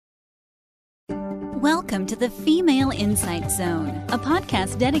Welcome to the Female Insight Zone, a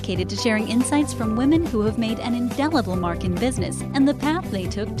podcast dedicated to sharing insights from women who have made an indelible mark in business and the path they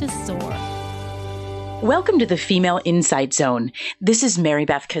took to soar. Welcome to the Female Insight Zone. This is Mary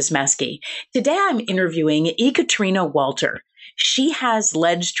Beth Kosmeski. Today I'm interviewing Ekaterina Walter. She has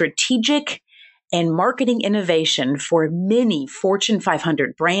led strategic and marketing innovation for many Fortune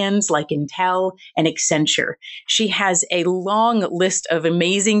 500 brands like Intel and Accenture. She has a long list of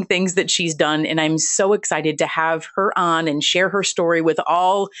amazing things that she's done, and I'm so excited to have her on and share her story with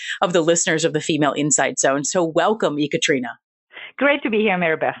all of the listeners of the Female Insight Zone. So welcome, Ekaterina. Great to be here,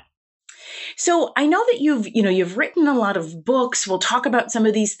 Mary Beth. So I know that you've written a lot of books. We'll talk about some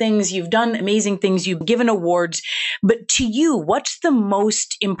of these things. You've done amazing things. You've given awards. But to you, what's the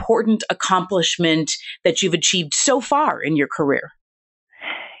most important accomplishment that you've achieved so far in your career?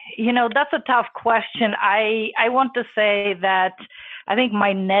 You know, that's a tough question. I want to say that I think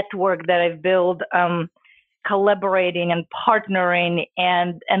my network that I've built, collaborating and partnering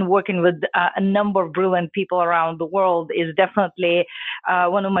and working with a number of brilliant people around the world is definitely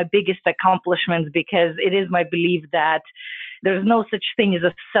one of my biggest accomplishments, because it is my belief that there's no such thing as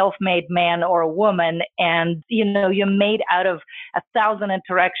a self-made man or a woman. And, you know, you're made out of 1,000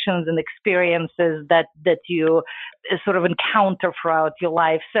 interactions and experiences that you sort of encounter throughout your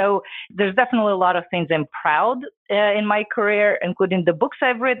life. So there's definitely a lot of things I'm proud in my career, including the books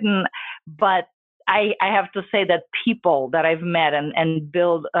I've written. But I have to say that people that I've met and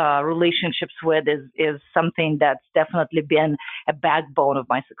build relationships with is something that's definitely been a backbone of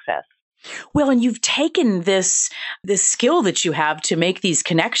my success. Well, and you've taken this skill that you have to make these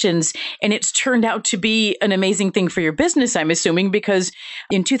connections, and it's turned out to be an amazing thing for your business, I'm assuming, because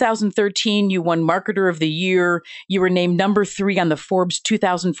in 2013, you won Marketer of the Year. You were named number 3 on the Forbes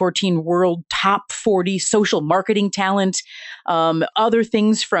 2014 World Top 40 Social Marketing Talent, other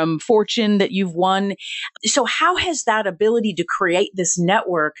things from Fortune that you've won. So how has that ability to create this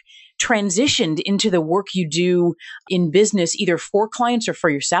network transitioned into the work you do in business, either for clients or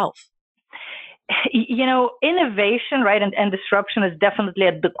for yourself? You know, innovation, right, and disruption is definitely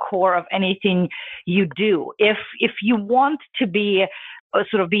at the core of anything you do. If you want to be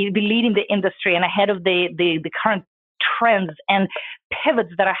be leading the industry and ahead of the current trends and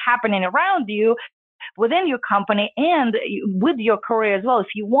pivots that are happening around you, within your company and with your career as well, if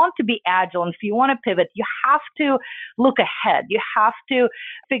you want to be agile and if you want to pivot, you have to look ahead. You have to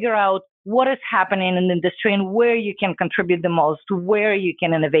figure out what is happening in the industry and where you can contribute the most, where you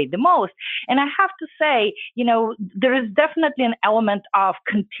can innovate the most. And I have to say, you know, there is definitely an element of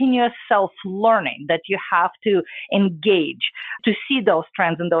continuous self-learning that you have to engage to see those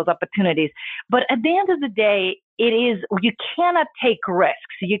trends and those opportunities. But at the end of the day, you cannot take risks.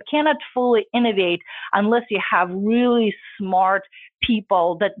 You cannot fully innovate unless you have really smart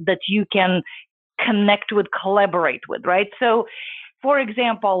people that you can connect with, collaborate with, right? So, for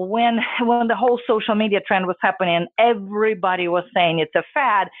example, when the whole social media trend was happening, everybody was saying it's a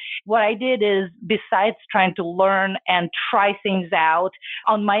fad. What I did is, besides trying to learn and try things out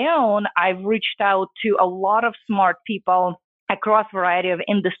on my own, I've reached out to a lot of smart people across a variety of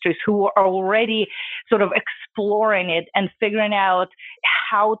industries who are already sort of exploring it and figuring out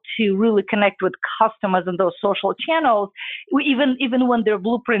how to really connect with customers in those social channels, even when their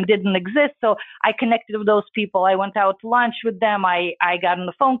blueprint didn't exist. So I connected with those people. I went out to lunch with them. I got on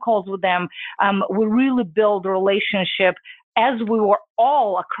the phone calls with them. We really built a relationship as we were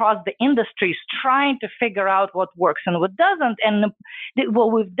all across the industries trying to figure out what works and what doesn't. And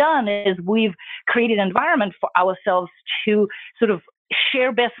what we've done is we've created an environment for ourselves to sort of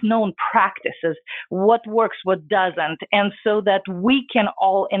share best known practices, what works, what doesn't, and so that we can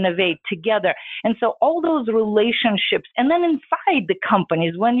all innovate together. And so all those relationships, and then inside the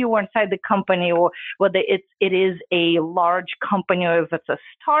companies, when you are inside the company, or whether it is a large company or if it's a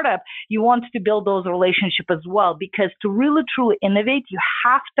startup, you want to build those relationships as well, because to really truly innovate, you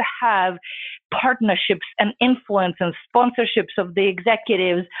have to have partnerships and influence and sponsorships of the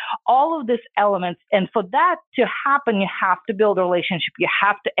executives, all of these elements. And for that to happen, you have to build a relationship. You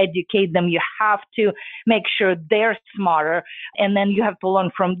have to educate them. You have to make sure they're smarter. And then you have to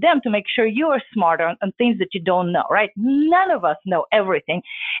learn from them to make sure you are smarter on things that you don't know, right? None of us know everything.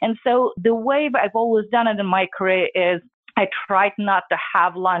 And so the way I've always done it in my career is I tried not to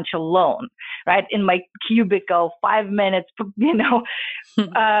have lunch alone, right? In my cubicle, 5 minutes,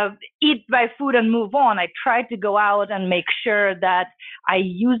 eat my food and move on. I tried to go out and make sure that I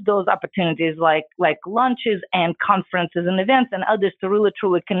use those opportunities like lunches and conferences and events and others to really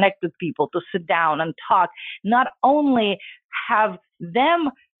truly connect with people, to sit down and talk, not only have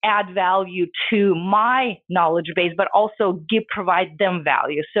them add value to my knowledge base, but also provide them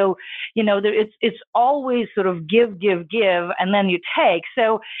value. So, it's always sort of give, and then you take.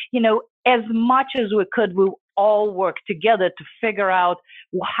 So, as much as we could, we all work together to figure out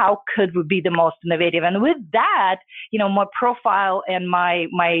how could we be the most innovative. And with that, my profile and my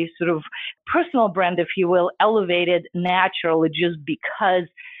sort of personal brand, if you will, elevated naturally just because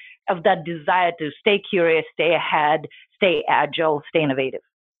of that desire to stay curious, stay ahead, stay agile, stay innovative.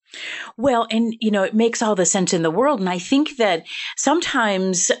 Well, and it makes all the sense in the world. And I think that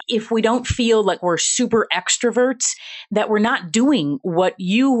sometimes if we don't feel like we're super extroverts, that we're not doing what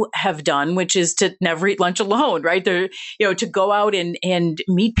you have done, which is to never eat lunch alone, right? To go out and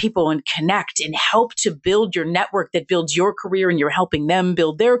meet people and connect and help to build your network that builds your career, and you're helping them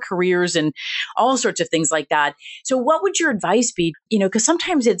build their careers and all sorts of things like that. So what would your advice be? Because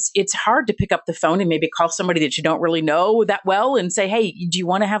sometimes it's hard to pick up the phone and maybe call somebody that you don't really know that well and say, hey, do you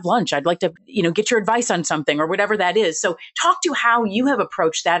want to have lunch? I'd like to, get your advice on something or whatever that is. So talk to how you have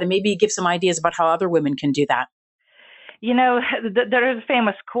approached that and maybe give some ideas about how other women can do that. There is a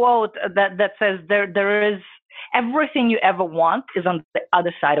famous quote that says there is everything you ever want is on the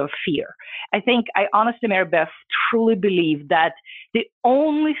other side of fear. I honestly, Mary Beth, truly believe that the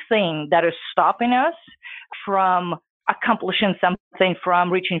only thing that is stopping us from accomplishing something,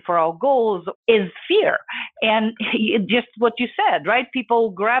 from reaching for our goals, is fear. And just what you said, right?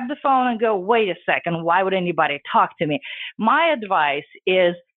 People grab the phone and go, wait a second, why would anybody talk to me? My advice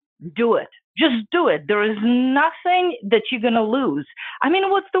is do it. Just do it. There is nothing that you're going to lose. I mean,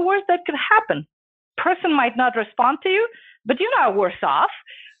 what's the worst that could happen? Person might not respond to you, but you're not worse off.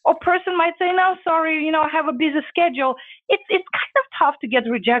 Or person might say, no, sorry, I have a busy schedule. It's kind of tough to get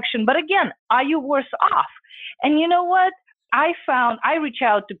rejection. But again, are you worse off? And you know what? I found I reach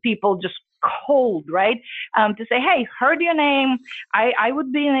out to people just cold, right? To say, hey, heard your name. I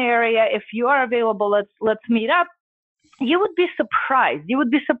would be in the area. If you are available, let's meet up. You would be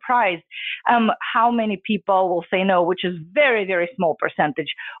surprised. How many people will say no, which is very, very small percentage,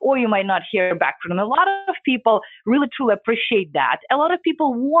 or you might not hear back from them. A lot of people really, truly appreciate that. A lot of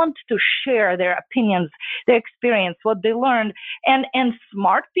people want to share their opinions, their experience, what they learned. And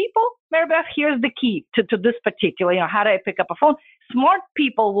smart people, Mary Beth, here's the key to this particular, how do I pick up a phone? Smart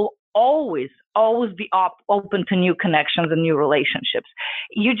people will always be open to new connections and new relationships.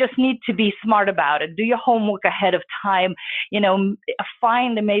 You just need to be smart about it. Do your homework ahead of time.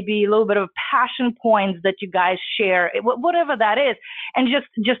 Find maybe a little bit of passion points that you guys share, whatever that is, and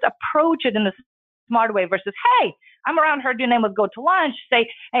just approach it in a smart way versus, hey, I'm around, heard your name, let's go to lunch. Say,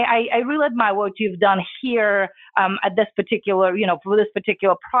 hey, I really admire what you've done here at this particular, for this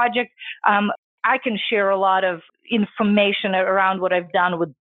particular project. I can share a lot of information around what I've done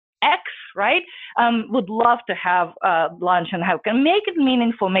with X, right? Would love to have lunch and can make it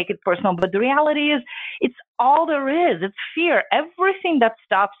meaningful, make it personal. But the reality is, it's all there is. It's fear. Everything that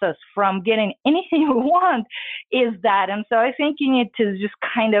stops us from getting anything we want is that. And so I think you need to just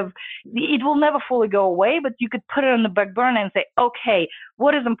it will never fully go away, but you could put it on the back burner and say, okay,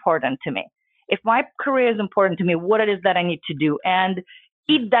 what is important to me? If my career is important to me, what it is that I need to do? And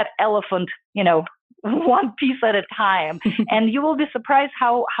eat that elephant, one piece at a time. And you will be surprised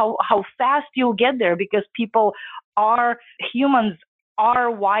how fast you'll get there, because humans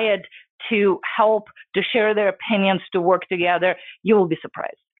are wired to help, to share their opinions, to work together. You will be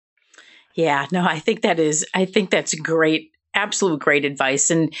surprised. Yeah, no, I think that's great. Absolute great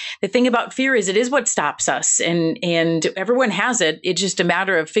advice. And the thing about fear is it is what stops us, and everyone has it. It's just a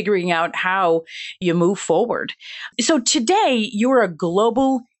matter of figuring out how you move forward. So today you're a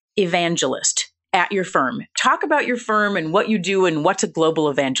global evangelist at your firm. Talk about your firm and what you do and what's a global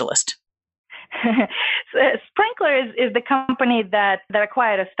evangelist. Sprinkler is the company that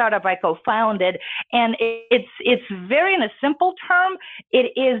acquired a startup I co-founded, and it's very, in a simple term,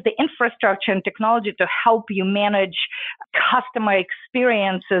 it is the infrastructure and technology to help you manage customer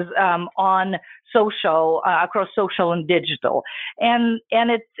experiences on social, across social and digital, and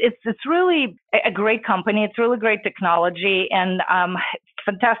it's really a great company. It's really great technology and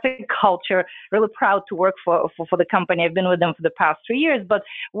fantastic culture. Really proud to work for the company. I've been with them for the past 3 years. But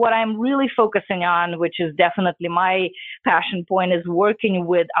what I'm really focusing on, which is definitely my passion point, is working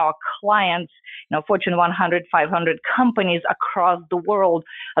with our clients, Fortune 100, 500 companies across the world,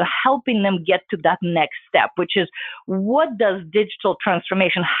 helping them get to that next step, which is what does digital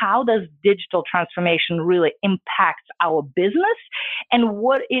transformation, how does digital transformation really impact our business, and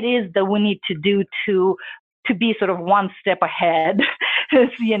what it is that we need to do to to be sort of one step ahead,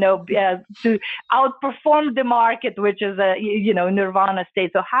 to outperform the market, which is a, nirvana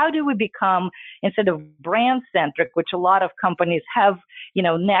state. So how do we become, instead of brand centric, which a lot of companies have,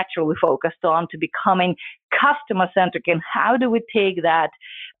 naturally focused on, to becoming customer centric? And how do we take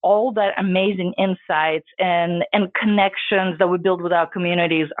all that amazing insights and connections that we build with our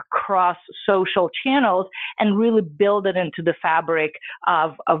communities across social channels and really build it into the fabric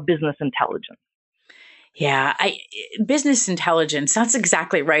of business intelligence? Yeah, business intelligence, that's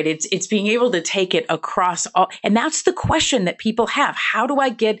exactly right. It's being able to take it across all, and that's the question that people have. How do I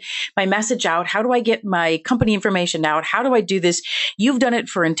get my message out? How do I get my company information out? How do I do this? You've done it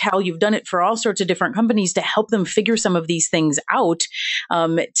for Intel. You've done it for all sorts of different companies to help them figure some of these things out,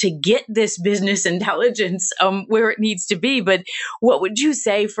 to get this business intelligence where it needs to be. But what would you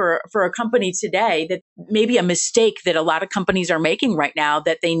say for a company today that maybe a mistake that a lot of companies are making right now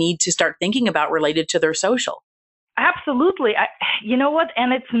that they need to start thinking about related to their social? Absolutely. You know what?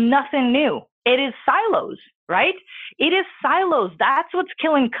 And it's nothing new. It is silos, right? It is silos. That's what's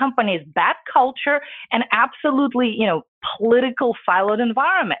killing companies. Bad culture and absolutely, political siloed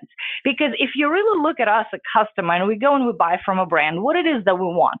environments. Because if you really look at us, a customer, and we go and we buy from a brand, what it is that we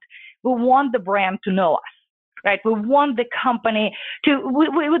want the brand to know us. Right? We want the company to, we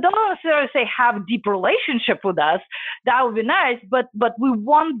don't necessarily say have a deep relationship with us. That would be nice, but we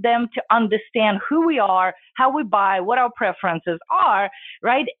want them to understand who we are, how we buy, what our preferences are,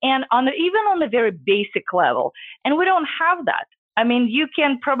 right? And even on the very basic level. And we don't have that. I mean, you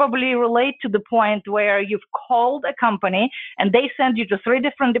can probably relate to the point where you've called a company and they send you to 3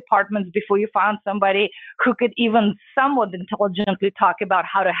 different departments before you found somebody who could even somewhat intelligently talk about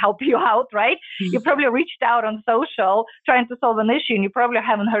how to help you out, right? Mm-hmm. You probably reached out on social trying to solve an issue and you probably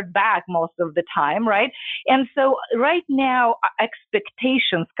haven't heard back most of the time, right? And so right now,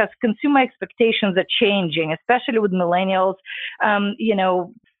 expectations, because consumer expectations are changing, especially with millennials,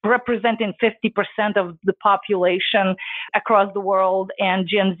 representing 50% of the population across the world, and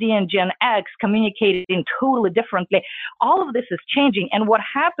Gen Z and Gen X communicating totally differently. All of this is changing. And what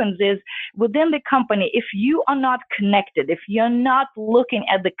happens is within the company, if you are not connected, if you're not looking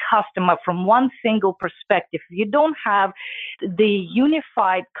at the customer from one single perspective, you don't have the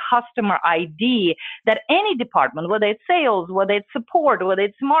unified customer ID that any department, whether it's sales, whether it's support, whether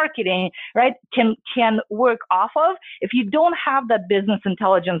it's marketing, right, can work off of. If you don't have that business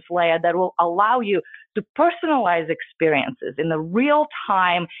intelligence layer that will allow you to personalize experiences in the real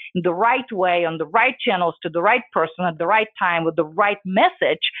time, in the right way, on the right channels, to the right person at the right time with the right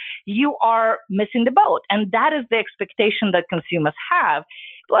message, you are missing the boat. And that is the expectation that consumers have.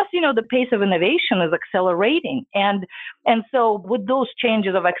 Plus, the pace of innovation is accelerating. And so with those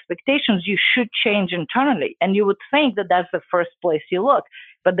changes of expectations, you should change internally. And you would think that that's the first place you look.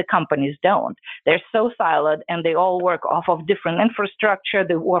 But the companies don't. They're so siloed and they all work off of different infrastructure.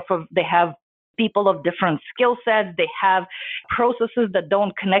 They have people of different skill sets. They have processes that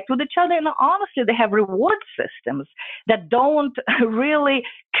don't connect with each other. And honestly, they have reward systems that don't really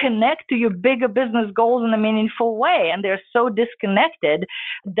connect to your bigger business goals in a meaningful way. And they're so disconnected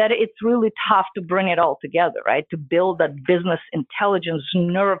that it's really tough to bring it all together, right? To build that business intelligence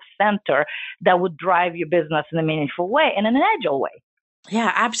nerve center that would drive your business in a meaningful way and in an agile way.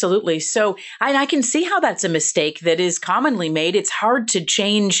 Yeah, absolutely. So I can see how that's a mistake that is commonly made. It's hard to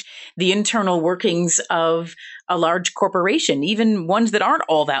change the internal workings of a large corporation, even ones that aren't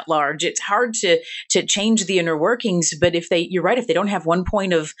all that large. It's hard to change the inner workings. But you're right, if they don't have one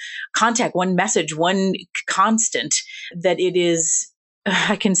point of contact, one message, one constant, that it is,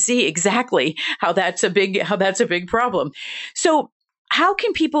 I can see exactly how that's a big problem. So how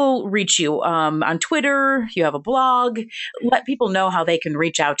can people reach you? On Twitter, you have a blog. Let people know how they can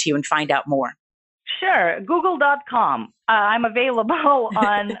reach out to you and find out more. Sure. Google.com. I'm available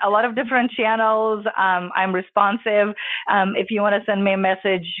on a lot of different channels. I'm responsive. If you want to send me a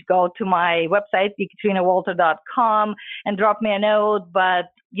message, go to my website, ekaterinawalter.com, and drop me a note.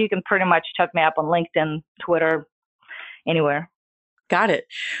 But you can pretty much check me up on LinkedIn, Twitter, anywhere. Got it.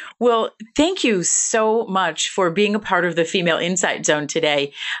 Well, thank you so much for being a part of the Female Insight Zone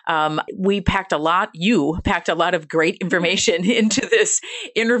today. You packed a lot of great information into this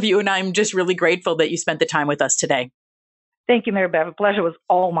interview, and I'm just really grateful that you spent the time with us today. Thank you, Mary Beth. The pleasure was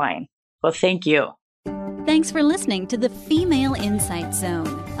all mine. Well, thank you. Thanks for listening to the Female Insight Zone,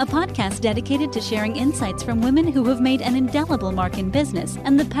 a podcast dedicated to sharing insights from women who have made an indelible mark in business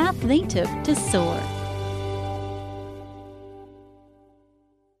and the path they took to soar.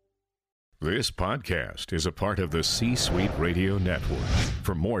 This podcast is a part of the C-Suite Radio Network.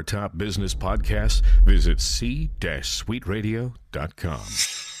 For more top business podcasts, visit c-suiteradio.com.